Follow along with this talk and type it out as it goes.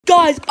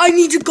Guys, I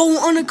need to go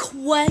on a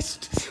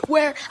quest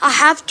where I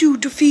have to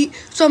defeat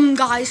some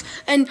guys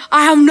and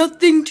I have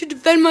nothing to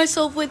defend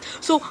myself with.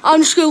 So I'm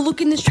just going to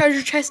look in this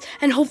treasure chest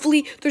and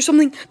hopefully there's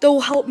something that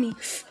will help me.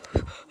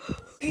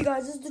 Okay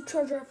guys, this is the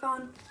treasure I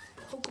found.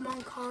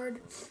 Pokemon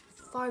card,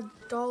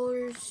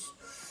 $5.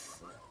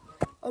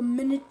 A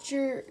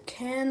miniature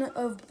can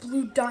of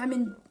blue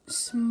diamond,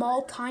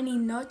 small tiny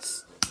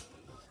nuts.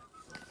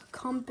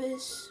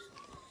 Compass.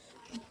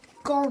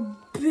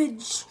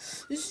 Garbage.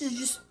 This is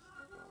just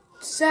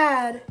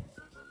sad.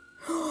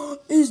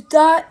 Is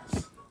that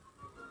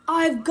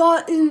I've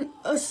gotten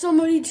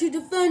somebody to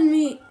defend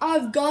me.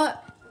 I've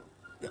got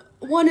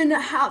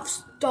 1.5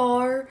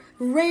 star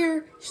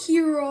rare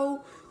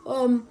hero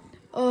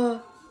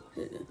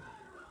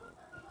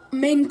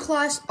main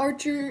class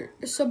archer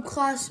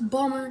subclass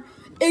bomber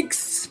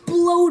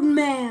explode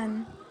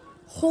man.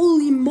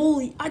 Holy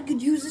moly, I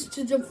could use this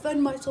to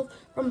defend myself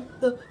from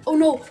the oh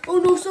no,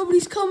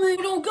 somebody's coming.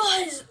 Oh no,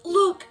 guys,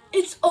 look,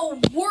 it's a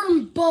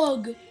worm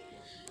bug.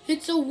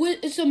 It's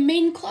a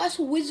main class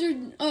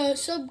wizard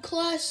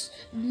subclass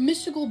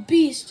mystical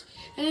beast,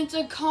 and it's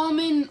a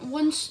common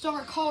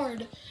 1-star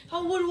card.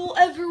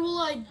 Whatever will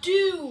I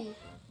do?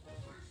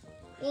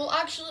 Well,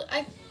 actually,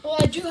 I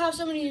do have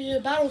somebody to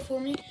battle for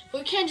me,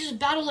 but we can't just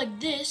battle like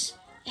this.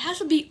 It has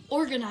to be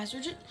organized.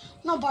 We're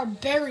not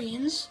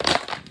barbarians.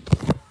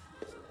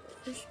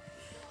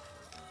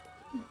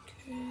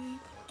 Okay,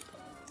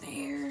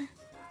 there.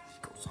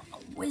 Goes on the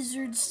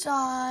wizard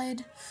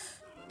side.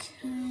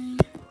 Okay.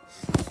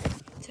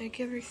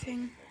 Take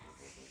everything.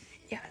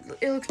 Yeah,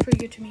 it looks pretty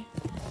good to me.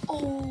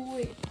 Oh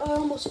wait, I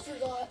almost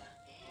forgot.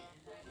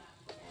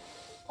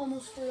 I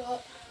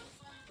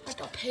have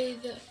to pay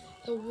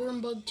the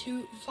worm bug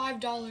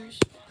 $5.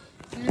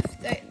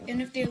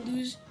 And if they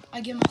lose,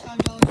 I get my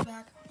 $5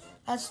 back.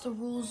 That's the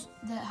rules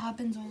that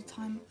happens all the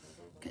time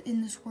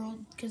in this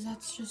world, because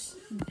that's just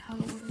how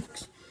it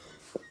works.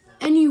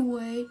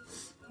 Anyway,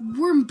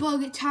 worm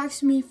bug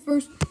attacks me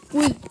first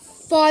with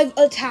 5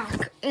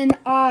 attack, and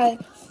I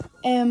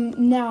am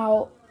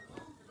now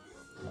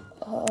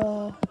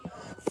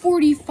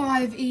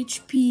 45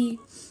 HP.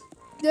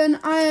 Then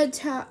I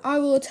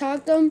will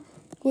attack them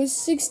with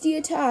 60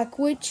 attack,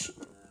 which,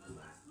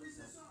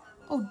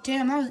 oh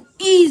damn, that was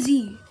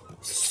easy.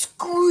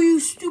 Screw you,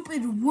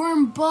 stupid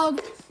worm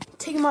bug.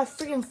 Taking my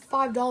freaking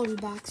 $5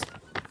 back.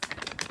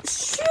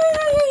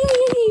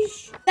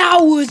 Sheesh. That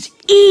was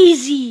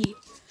easy.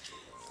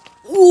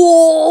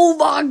 Oh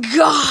my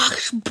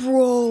gosh,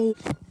 bro.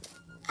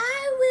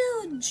 I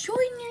will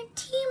join your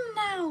team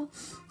now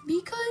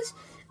because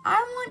I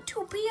want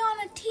to be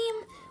on a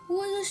team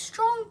with a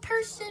strong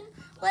person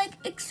like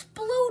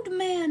Explode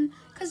Man,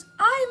 because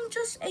I'm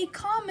just a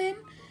common,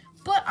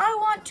 but I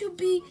want to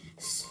be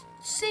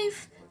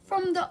safe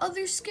from the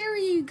other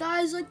scary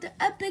guys like the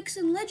epics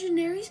and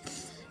legendaries.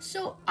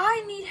 So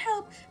I need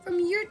help from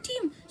your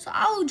team, so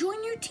I'll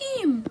join your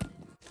team.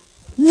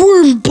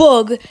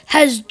 Wormbug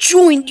has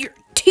joined your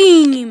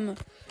team.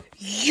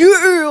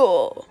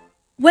 Yeah.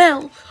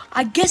 Well,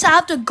 I guess I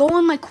have to go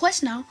on my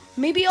quest now.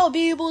 Maybe I'll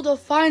be able to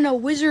find a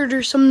wizard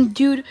or some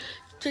dude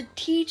to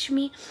teach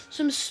me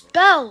some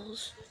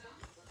spells.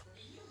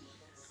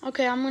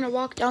 Okay, I'm gonna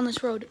walk down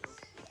this road.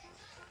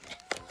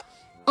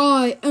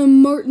 I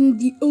am Martin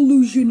the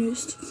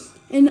Illusionist,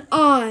 and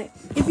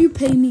if you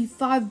pay me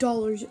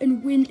 $5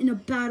 and win in a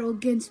battle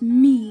against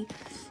me,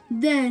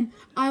 then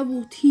I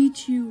will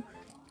teach you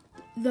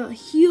the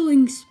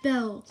healing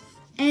spell,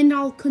 and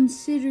I'll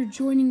consider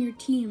joining your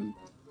team.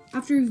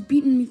 After you've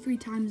beaten me 3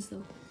 times,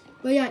 though.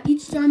 But yeah,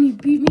 each time you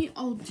beat me,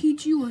 I'll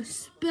teach you a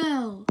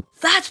spell.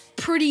 That's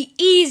pretty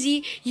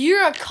easy.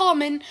 You're a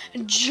common,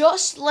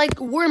 just like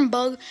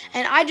Wormbug,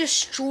 and I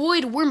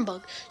destroyed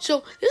Wormbug.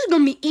 So this is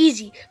gonna be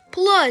easy.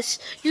 Plus,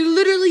 you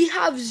literally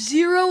have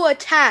 0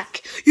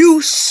 attack.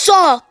 You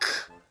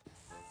suck.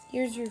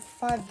 Here's your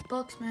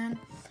 $5, man.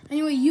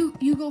 Anyway,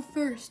 you go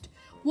first.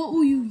 What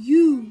will you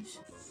use?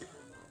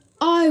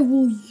 I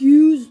will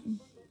use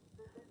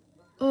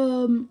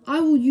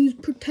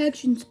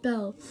protection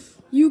spell.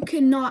 You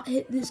cannot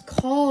hit this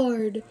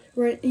card,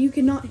 right? You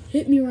cannot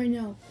hit me right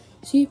now.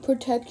 See,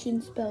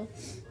 protection spell.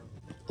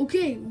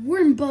 Okay,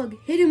 Wormbug,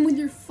 hit him with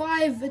your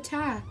 5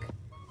 attack.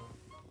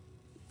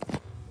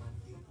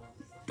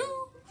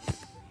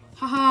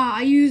 Haha,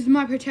 I used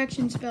my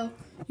protection spell.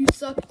 You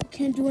suck, you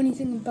can't do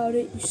anything about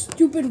it, you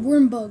stupid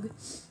Wormbug.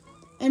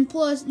 And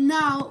plus,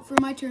 now, for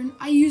my turn,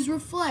 I use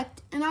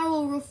Reflect, and I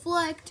will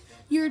reflect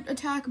your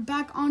attack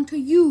back onto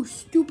you,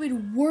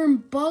 stupid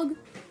Wormbug.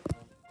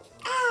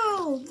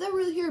 Ow, that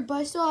really hurt, but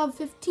I still have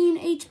 15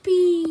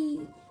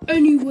 HP.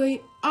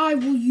 Anyway, I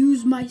will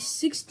use my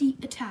 60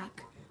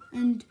 attack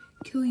and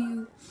kill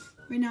you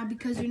right now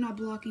because you're not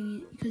blocking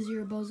it, because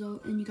you're a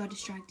bozo and you got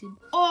distracted.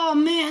 Oh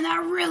man,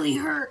 that really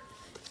hurt.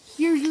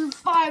 Here's your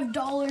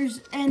 $5,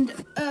 and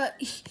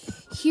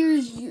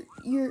here's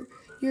your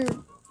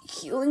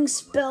healing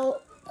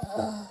spell.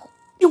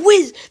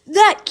 Whiz,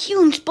 that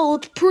healing spell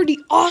is pretty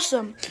awesome.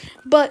 awesome.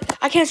 But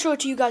I can't show it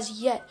to you guys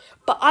yet.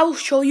 But I will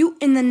show you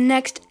in the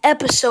next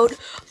episode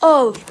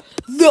of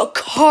the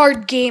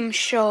card game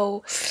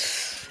show.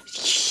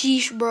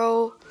 Sheesh,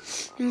 bro.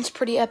 It's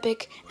pretty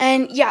epic.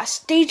 And yeah,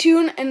 stay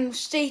tuned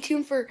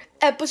for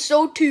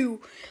episode 2.